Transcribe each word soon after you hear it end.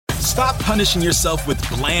Stop punishing yourself with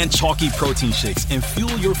bland, chalky protein shakes and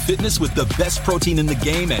fuel your fitness with the best protein in the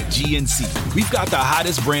game at GNC. We've got the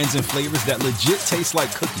hottest brands and flavors that legit taste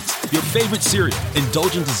like cookies, your favorite cereal,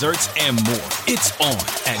 indulgent desserts, and more. It's on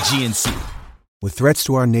at GNC. With threats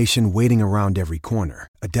to our nation waiting around every corner,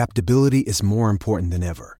 adaptability is more important than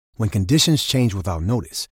ever. When conditions change without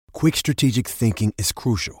notice, quick strategic thinking is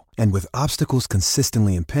crucial. And with obstacles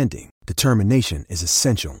consistently impending, determination is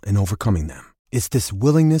essential in overcoming them. It's this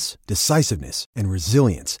willingness, decisiveness, and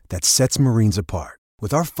resilience that sets Marines apart.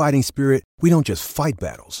 With our fighting spirit, we don't just fight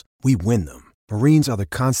battles, we win them. Marines are the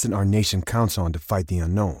constant our nation counts on to fight the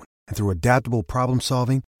unknown. And through adaptable problem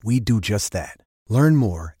solving, we do just that. Learn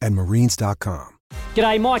more at marines.com.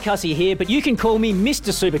 G'day, Mike Hussey here, but you can call me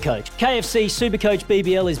Mr. Supercoach. KFC Supercoach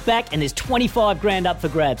BBL is back and there's 25 grand up for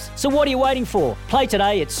grabs. So what are you waiting for? Play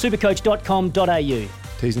today at supercoach.com.au.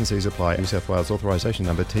 T's and C's apply. New South Wales authorisation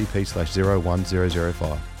number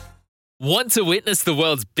TP/01005. Want to witness the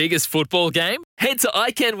world's biggest football game? Head to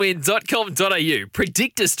iCanWin.com.au,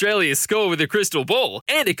 predict Australia's score with a crystal ball,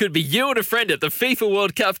 and it could be you and a friend at the FIFA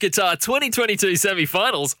World Cup Qatar 2022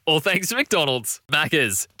 semi-finals, all thanks to McDonald's.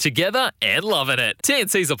 Maccas, together and loving it.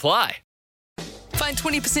 T&Cs apply. Find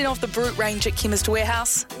 20% off the Brute range at Chemist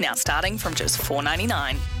Warehouse, now starting from just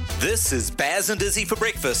 $4.99. This is Baz and Izzy for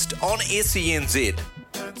breakfast on SENZ.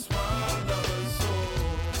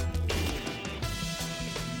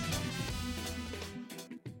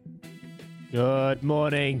 Good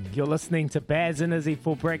morning. You're listening to Baz and Izzy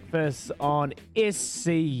for breakfast on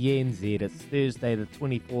SCNZ. It's Thursday, the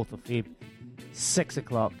 24th of Feb, 6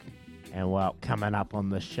 o'clock. And well, coming up on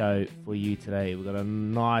the show for you today, we've got a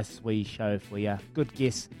nice wee show for you. Good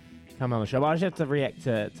guests coming on the show. But I just have to react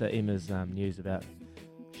to Emma's news about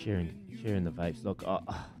sharing the vapes. Look, I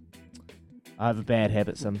have a bad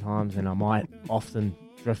habit sometimes, and I might often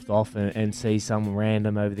drift off and see someone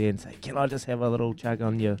random over there and say, can I just have a little chug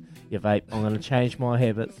on your vape? I'm going to change my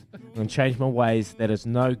habits. I'm going to change my ways. That is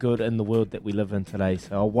no good in the world that we live in today.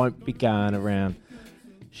 So I won't be going around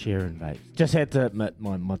sharing vapes. Just had to admit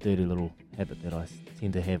my dirty little habit that I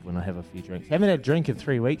tend to have when I have a few drinks. Haven't had a drink in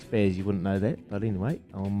 3 weeks, Baz. You wouldn't know that. But anyway,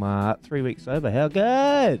 I'm 3 weeks sober. How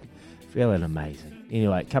good? Feeling amazing.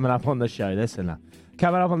 Anyway, coming up on the show, that's enough.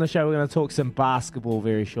 Coming up on the show, we're going to talk some basketball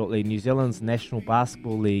very shortly. New Zealand's National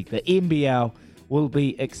Basketball League, the NBL, will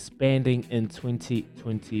be expanding in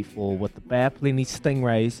 2024 with the Baplenny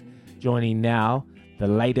Stingrays joining now. The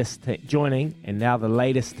latest team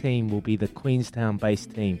will be the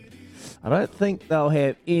Queenstown-based team. I don't think they'll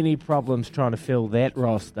have any problems trying to fill that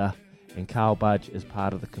roster, and Carl Budge is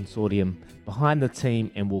part of the consortium behind the team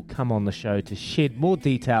and will come on the show to shed more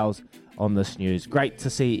details on this news. Great to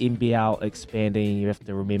see NBL expanding. You have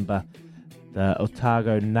to remember the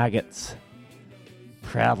Otago Nuggets,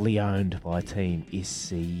 proudly owned by Team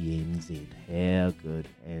SCNZ. How good.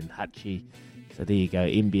 And Hutchie. So there you go,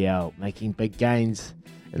 NBL making big gains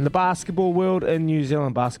in the basketball world. In New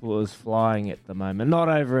Zealand, basketball is flying at the moment. Not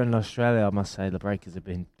over in Australia, I must say. The Breakers have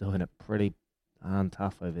been doing it pretty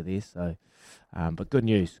tough over there. So, but good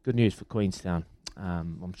news for Queenstown.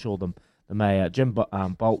 I'm sure the mayor, Jim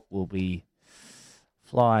Bolt, will be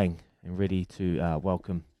flying and ready to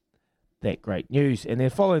welcome that great news. And then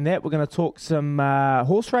following that, we're going to talk some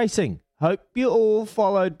horse racing. Hope you all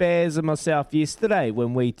followed Baz and myself yesterday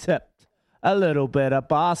when we tipped a little bit of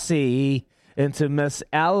Bossy into Miss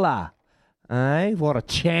Ella. What a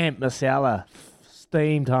champ, Miss Ella.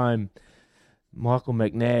 Steamed home. Michael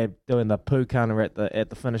McNabb doing the poo-cunner at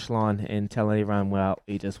the finish line and telling everyone, well,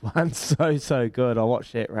 he just won so good. I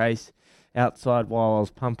watched that race outside while I was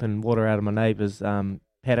pumping water out of my neighbour's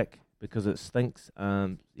paddock because it stinks.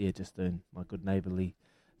 Just doing my good neighbourly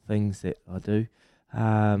things that I do.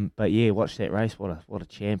 But yeah, watch that race. What a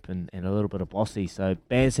champ and a little bit of Bossy. So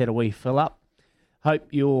Baz had a wee fill up. Hope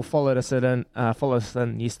you all followed us in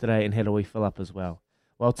yesterday and had a wee fill up as well.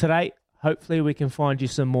 Well, today, hopefully we can find you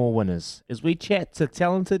some more winners as we chat to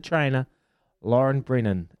talented trainer Lauren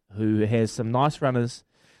Brennan, who has some nice runners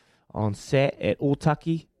on Sat at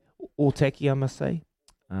Otaki, I must say.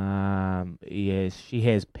 She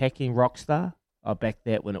has Packing Rockstar. I backed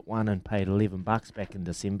that when it won and paid $11 back in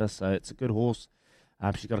December, so it's a good horse.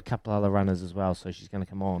 She's got a couple other runners as well, so she's going to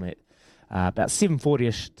come on at about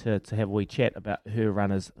 7:40ish to have a wee chat about her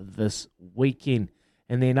runners this weekend.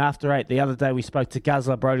 And then after 8, the other day we spoke to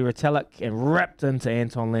Guzzler Brodie Retallick and ripped into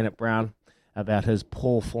Anton Leonard-Brown about his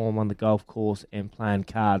poor form on the golf course and playing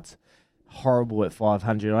cards. Horrible at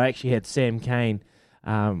 500. I actually had Sam Kane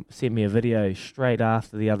sent me a video straight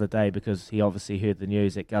after the other day because he obviously heard the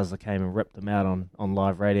news that Guzzler came and ripped him out on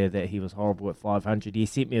live radio that he was horrible at 500. He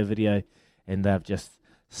sent me a video and they've just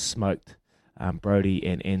smoked Brody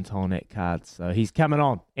and Anton at cards. So he's coming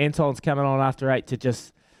on. Anton's coming on after 8 to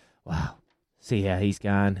just, see how he's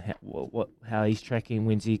going, how he's tracking.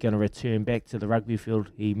 When's he going to return back to the rugby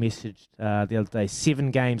field? He messaged the other day,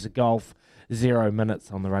 7 games of golf, 0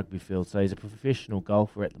 minutes on the rugby field. So he's a professional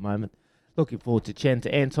golfer at the moment. Looking forward to chatting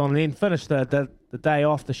to Anton. And then finish the day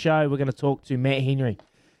off the show, we're going to talk to Matt Henry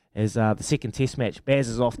as the second test match. Baz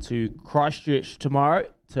is off to Christchurch tomorrow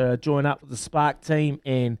to join up with the Spark team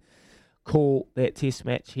and call that test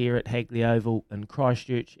match here at Hagley Oval in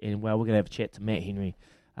Christchurch. And, we're going to have a chat to Matt Henry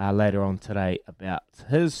later on today about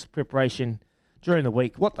his preparation during the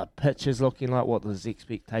week, what the pitch is looking like, what his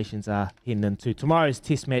expectations are heading into tomorrow's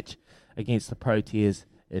test match against the Proteas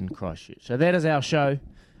in Christchurch. So that is our show.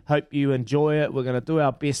 Hope you enjoy it. We're going to do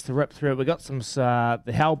our best to rip through it. We got some the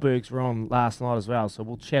Halbergs were on last night as well, so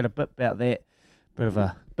we'll chat a bit about that. Bit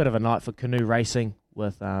of a night for canoe racing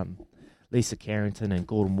with Lisa Carrington and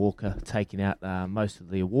Gordon Walker taking out most of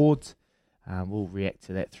the awards. We'll react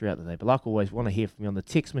to that throughout the day. But like always, want to hear from you on the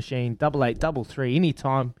text machine, 8833,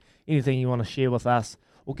 anytime, anything you want to share with us,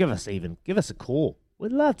 or give us a call.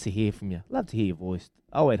 We'd love to hear from you. Love to hear your voice.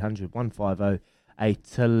 0800 150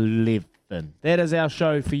 811. That is our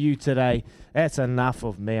show for you today. That's enough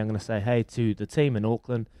of me. I'm going to say hey to the team in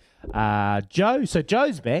Auckland. Joe. So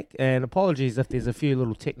Joe's back, and apologies if there's a few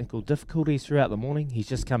little technical difficulties throughout the morning. He's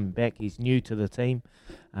just coming back. He's new to the team.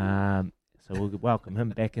 So we'll welcome him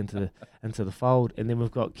back into the fold. And then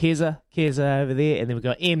we've got Keza over there. And then we've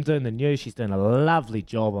got Em doing the news. She's doing a lovely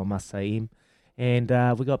job, I must say, Em. And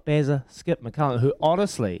we've got Bazza, Skip McCullen, who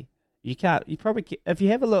honestly, if you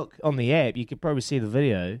have a look on the app, you could probably see the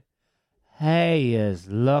video. He is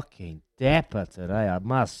looking dapper today, I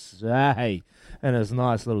must say. And his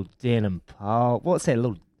nice little denim pole. What's that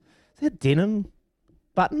little... Is that denim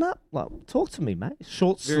button-up? Like, talk to me, mate.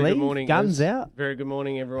 Short sleeve, morning, guns out. Very good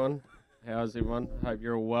morning, everyone. How's everyone? Hope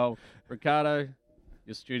you're all well. Ricardo,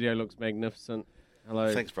 your studio looks magnificent.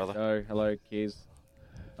 Hello. Thanks, brother. Joe. Hello, Kez.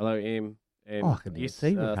 Hello, Em. And I can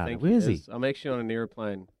see Ricardo. Where is he? I'm actually on an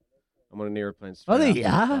aeroplane. I'm on an aeroplane. Oh, there you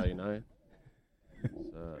are. So, you know.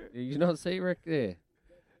 Did you not see Rick there?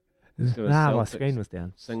 Nah, my screen was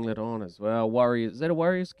down. Singlet on as well. Warriors. Is that a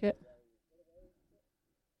Warriors cap?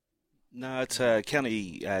 No, it's a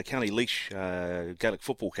County Leash Gaelic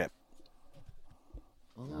football cap.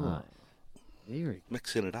 Oh, very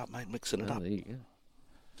mixing it up, mate. Mixing it up. There you go.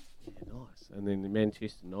 Yeah, nice. And then the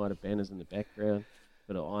Manchester United banners in the background.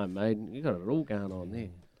 Bit of Iron Maiden. You got it all going on there.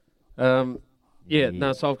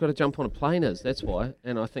 So I've got to jump on a plane, that's why.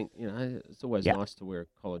 And I think, it's always nice to wear a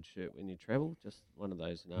collared shirt when you travel, just one of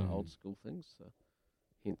those, old school things. So,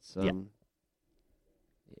 hence,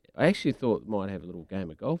 I actually thought might have a little game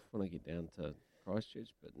of golf when I get down to Christchurch,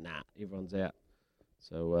 but everyone's out.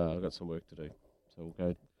 So I've got some work to do. So we'll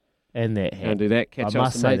go and that hat. Do that. Catch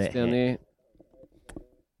up some mates down there.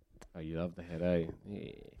 Oh, you love the hat, eh?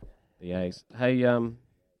 Yeah, the A's. Hey,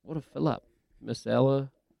 what a fill up, Miss Ella.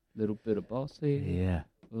 Little bit of boss here. Yeah.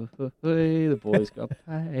 The boys got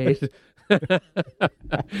paid.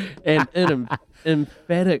 And in an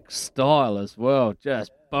emphatic style as well.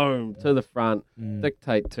 Just boom, to the front,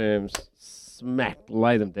 dictate terms, smack,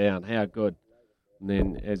 lay them down. How good. And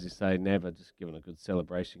then, as you say, NABA just giving a good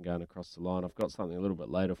celebration going across the line. I've got something a little bit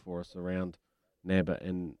later for us around NABA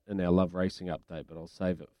in our Love Racing update, but I'll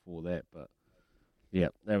save it for that. But, yeah,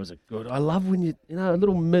 that was a good... I love when a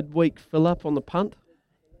little midweek fill-up on the punt.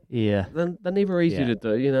 Yeah. They're never easy to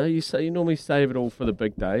do, You normally save it all for the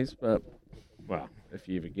big days, but, well, if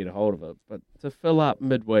you ever get a hold of it. But to fill up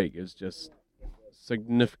midweek is just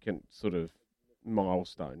significant sort of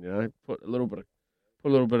milestone, Put a little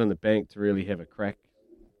bit in the bank to really have a crack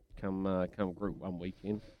come Group 1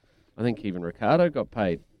 weekend. I think even Ricardo got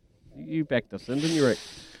paid. You backed us in, didn't you, Rick?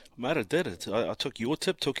 Mate, I did. I took your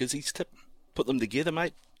tip, took Izzy's tip, put them together,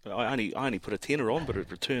 mate. I only put a tenner on, but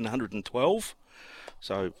it returned 112.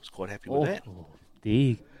 So I was quite happy with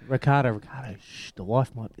that. Ricardo, the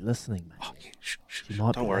wife might be listening, mate. Oh,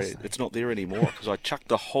 yeah, don't worry, it's not there anymore because I chucked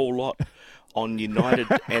the whole lot on United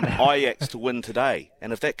and Ajax to win today.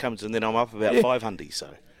 And if that comes in, then I'm up about 500,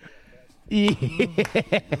 so. Yeah.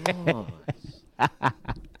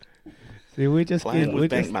 See, we're just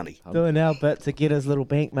bank money. Doing our bit to get his little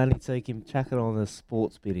bank money so he can chuck it on the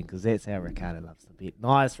sports betting because that's how Ricardo loves to bet.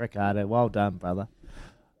 Nice, Ricardo. Well done, brother.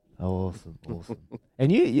 Awesome.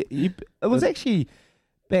 And you it was actually,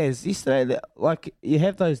 Baz, yesterday, like, you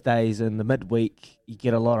have those days in the midweek, you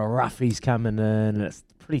get a lot of roughies coming in, and it's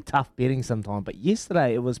pretty tough betting sometimes. But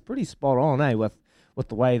yesterday, it was pretty spot on, with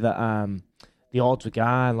the way that the odds were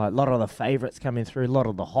going. Like, a lot of the favourites coming through, a lot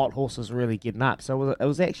of the hot horses really getting up. So it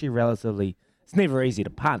was actually relatively, it's never easy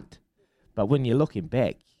to punt. But when you're looking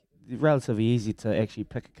back, it's relatively easy to actually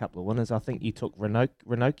pick a couple of winners. I think you took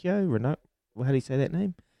Ranocchio, how do you say that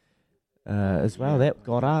name? As well, that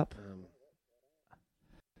got up.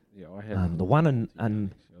 I had the one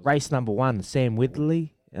in race number 1, Sam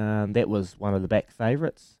Wedley. That was one of the back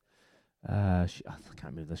favourites. I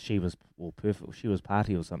can't remember. She was perfect. She was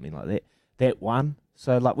Party or something like that. That one.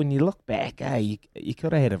 So like when you look back, you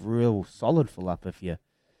could have had a real solid fill up if you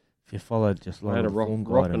followed just like I had a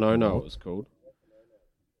Rockanono, it was called.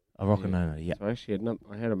 A Rockanono, yeah. So I actually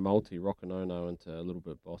I had a multi Rockanono into a little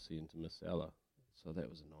bit Bossy into Miss Ella. So that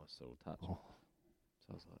was a nice little touch. So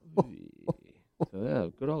I was like, ooh. So yeah,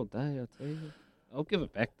 good old day, I'll tell you. I'll give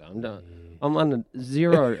it back though. I'm under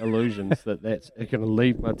zero illusions that that's going to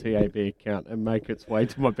leave my TAB account and make its way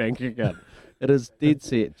to my bank account. It is dead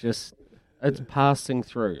set. It's passing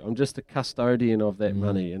through. I'm just a custodian of that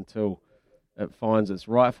money until it finds its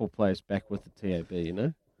rightful place back with the TAB. You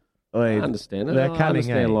know. I understand it. I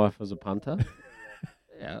understand life as a punter.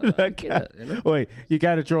 Yeah, I get it, you know? Oi, you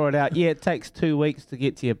go to draw it out. Yeah, it takes 2 weeks to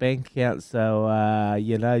get to your bank account, so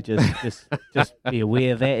just be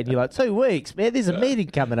aware of that. And you're like, 2 weeks, man. There's a meeting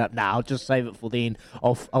coming up. Nah, I'll just save it for then.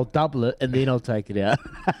 I'll double it and then I'll take it out.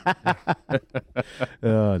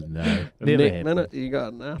 Oh no, next minute you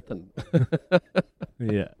got nothing.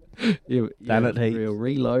 Yeah, you're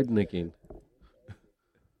reloading again.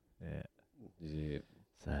 Yeah.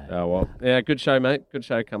 Oh well, yeah. Good show, mate. Good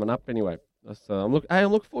show coming up. Anyway. I'm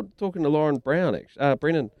looking forward to talking to Lauren Brown,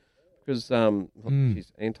 Brennan, because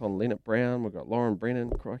she's Anton Leonard Brown. We've got Lauren Brennan.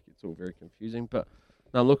 Crikey, it's all very confusing. But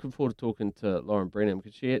no, I'm looking forward to talking to Lauren Brennan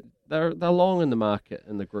because they're long in the market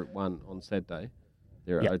in the Group 1 on Saturday.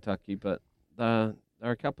 They're at Otaki, but they're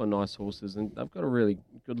a couple of nice horses and they've got a really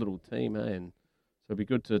good little team, And so it'd be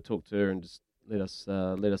good to talk to her and just let us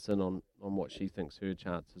in on what she thinks her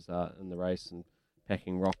chances are in the race and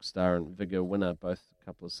packing Rockstar and Vigor Winner, both a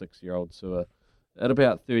couple of 6-year-olds who are at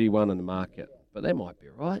about 31 in the market. But that might be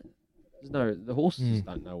right. The horses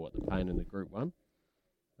don't know what they're paying in the Group 1.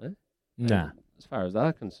 Nah. As far as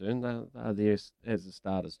they're concerned, they're there as a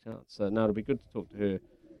starter's chance. So, no, it'll be good to talk to her.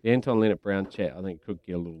 The Anton Leonard Brown chat, I think, could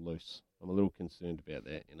get a little loose. I'm a little concerned about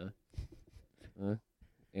that, you know.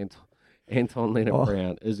 Anton Leonard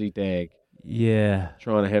Brown, Izzy Dag. Yeah.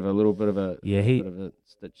 Trying to have a little bit of a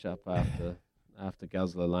stitch up after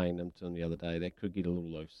Guzzler laying them to him the other day. That could get a little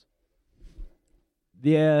loose.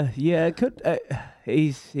 Yeah, it could.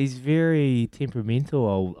 He's very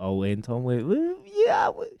temperamental, old Anton. We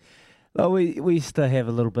used to have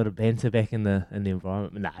a little bit of banter back in the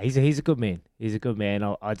environment. Nah, he's a good man. He's a good man.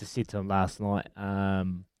 I just said to him last night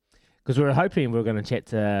because we were hoping we were going to chat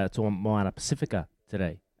to Moana Pacifica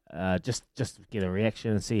today. Just to get a reaction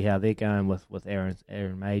and see how they're going with Aaron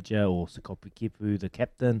Major or Sakopi Kipu, the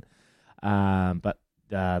captain. But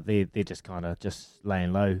they're just kind of just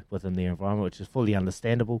laying low within their environment, which is fully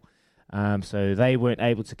understandable. So they weren't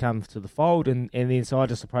able to come to the fold, and then so I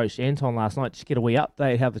just approached Anton last night just to get a wee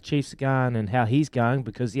update how the Chiefs are going and how he's going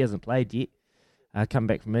because he hasn't played yet. Come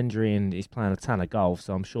back from injury and he's playing a ton of golf,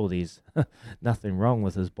 so I'm sure there's nothing wrong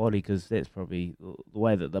with his body because that's probably the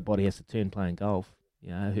way that the body has to turn playing golf. You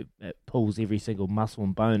know, it pulls every single muscle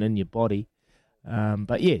and bone in your body.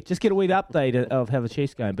 But yeah, just get a wee update of how the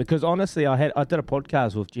Chiefs going because honestly, I did a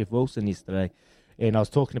podcast with Jeff Wilson yesterday, and I was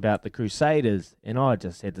talking about the Crusaders, and I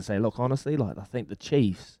just had to say, look, honestly, like I think the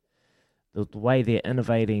Chiefs, the way they're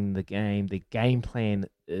innovating the game, their game plan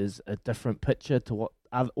is a different picture to what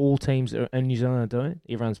all teams in New Zealand are doing.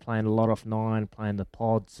 Everyone's playing a lot off 9, playing the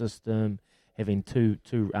pod system, having two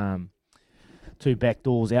back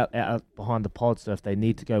doors out behind the pod, so if they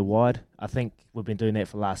need to go wide, I think we've been doing that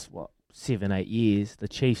for the last 7-8 years. The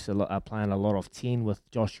Chiefs are playing a lot of 10 with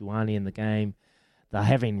Josh Ioane in the game. They're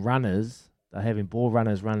having runners. They're having ball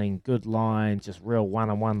runners running good lines, just real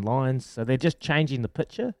one-on-one lines. So they're just changing the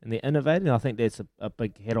picture and they're innovating. I think that's a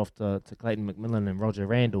big head off to Clayton McMillan and Roger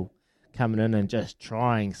Randall coming in and just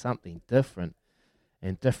trying something different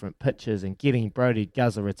and different pitches and getting Brody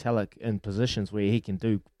Guzza-Retallick in positions where he can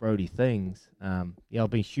do Brody things. I've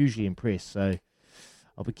been hugely impressed. So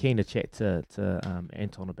I'll be keen to chat to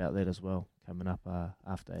Anton about that as well coming up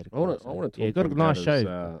after 8 o'clock. I want to talk. Yeah, got a nice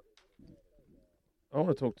show. I want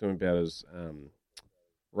to talk to him about his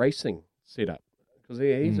racing setup because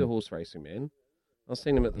he's a horse racing man. I've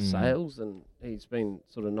seen him at the sales and he's been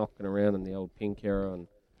sort of knocking around in the old Penkera and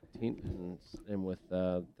tent and with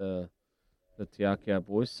the Te Akea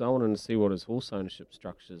boys. So I wanted to see what his horse ownership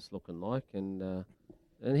structure is looking like and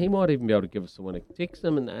he might even be able to give us a winner. Text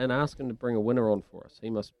him and ask him to bring a winner on for us. He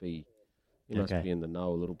must be in the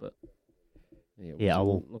know a little bit. Yeah, I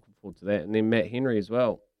will. Looking forward to that. And then Matt Henry as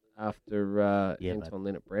well after Anton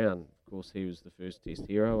Leonard Brown. Of course, he was the first Test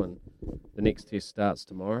hero, and the next Test starts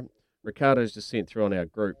tomorrow. Ricardo's just sent through on our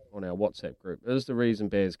WhatsApp group. Is the reason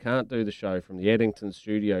Baz can't do the show from the Addington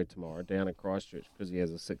studio tomorrow down in Christchurch because he has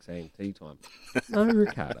a 6 a.m. tea time? No,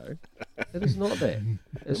 Ricardo, it is not that.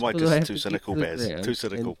 It might just too cynical, Baz. Too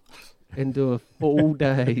cynical. And do a full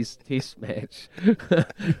day's Test match,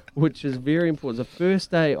 which is very important. It's the first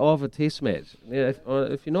day of a Test match. Now,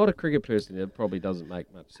 if you're not a cricket person, it probably doesn't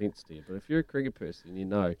make much sense to you. But if you're a cricket person, you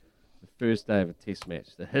know the first day of a Test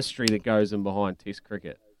match, the history that goes in behind Test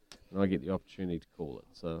cricket. And I get the opportunity to call it.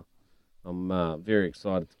 So I'm very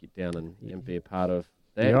excited to get down and be a part of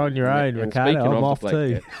that. You're on your own, Ricardo. I'm off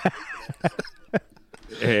too.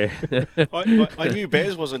 Yeah. I knew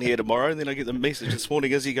Baz wasn't here tomorrow, and then I get the message this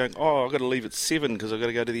morning, Izzy going, I've got to leave at 7 because I've got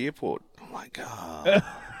to go to the airport. I'm like,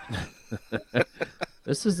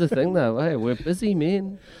 This is the thing, though. Hey, we're busy,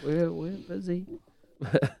 man. We're busy.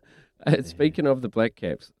 Speaking of the Black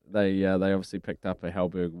Caps, they obviously picked up a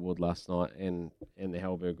Halberg Award last night, and the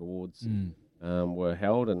Halberg Awards were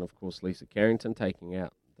held, and of course Lisa Carrington taking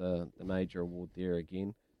out the major award there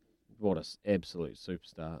again. What an absolute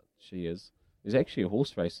superstar she is. There's actually a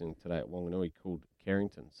horse racing today at Wanganui called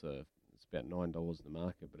Carrington, so it's about $9 in the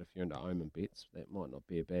market, but if you're into Omen bets, that might not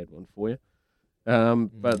be a bad one for you.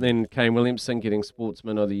 But then Kane Williamson getting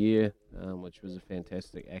Sportsman of the Year, which was a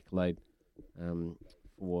fantastic accolade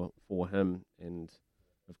for him, and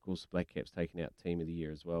of course the Black Caps taking out Team of the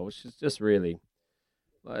Year as well, which is just really,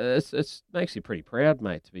 it makes you pretty proud,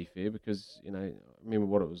 mate, to be fair, because, you know, I remember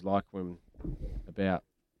what it was like when about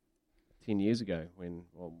 10 years ago, when,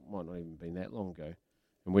 well, might not even been that long ago,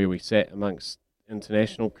 and where we sat amongst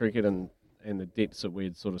international cricket and the depths that we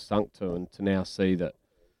had sort of sunk to, and to now see that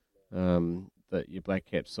that your Black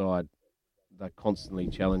Cap side, they're constantly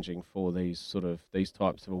challenging for these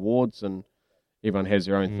types of awards, and everyone has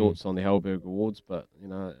their own thoughts on the Halberg Awards, but, you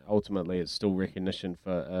know, ultimately it's still recognition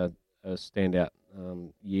for a standout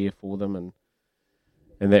year for them, and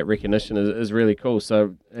that recognition is really cool.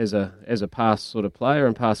 So as a past sort of player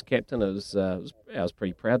and past captain, I was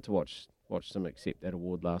pretty proud to watch them accept that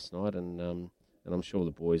award last night, and I'm sure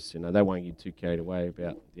the boys, you know, they won't get too carried away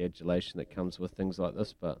about the adulation that comes with things like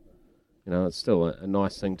this, but, you know, it's still a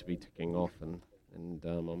nice thing to be ticking off, and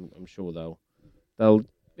I'm sure they'll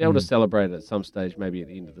be able to celebrate it at some stage, maybe at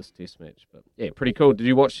the end of this Test match. But yeah, pretty cool. Did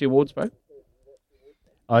you watch the awards, bro?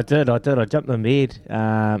 I did. I jumped in bed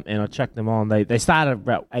and I chucked them on. They started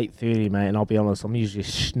about 8:30, mate, and I'll be honest, I'm usually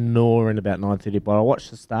snoring about 9:30, but I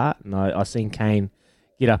watched the start, and I seen Kane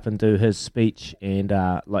get up and do his speech, and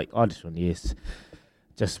I just want to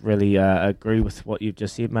just really agree with what you've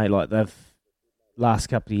just said, mate. Like, they've last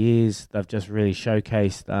couple of years, they've just really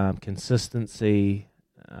showcased consistency,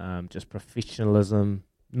 just professionalism,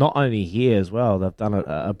 not only here as well, they've done it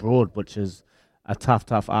abroad, which is a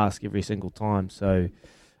tough ask every single time. So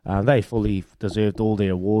they fully deserved all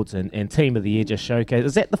their awards, and Team of the Year just showcased.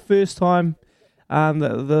 Is that the first time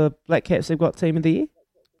the Black Caps have got Team of the Year?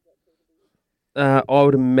 I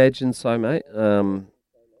would imagine so, mate.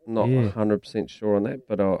 Not 100% sure on that,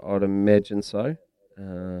 but I'd imagine so.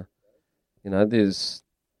 You know, there's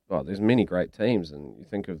many great teams, and you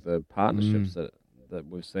think of the partnerships that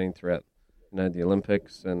we've seen throughout, you know, the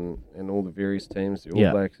Olympics and all the various teams, the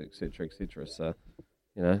All Blacks, etc., etc. So,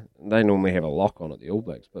 you know, they normally have a lock on at the All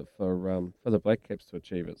Blacks, but for the Black Caps to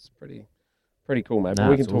achieve it's pretty cool, mate. But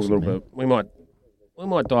we can talk a little bit. We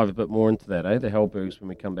might dive a bit more into that, the Halbergs, when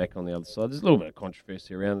we come back on the other side. There's a little bit of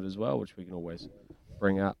controversy around it as well, which we can always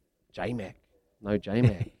bring up. J-Mac. No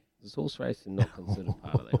J-Mac. Is horse racing not considered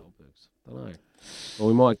part of the Halbergs? I don't know. Well,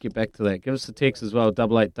 we might get back to that. Give us a text as well,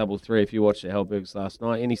 8833, if you watched the Halbergs last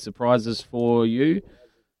night. Any surprises for you?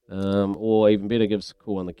 Or even better, give us a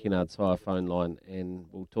call on the Kennards Hire phone line, and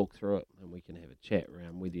we'll talk through it, and we can have a chat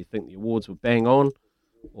around whether you think the awards were bang on,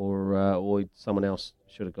 or someone else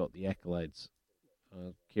should have got the accolades.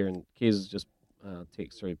 Kez has just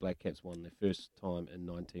text through, Black Caps won their first time in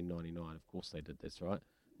 1999. Of course they did, that's right,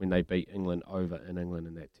 when they beat England over in England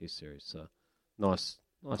in that Test series. So nice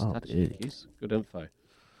touch there, Kez. Good info.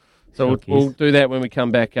 So we'll do that when we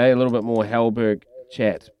come back, a little bit more Halberg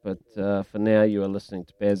chat. But for now, you are listening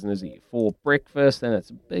to Baz and Izzy for breakfast, and it's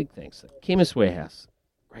a big thanks to Chemist Warehouse.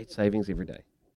 Great savings every day.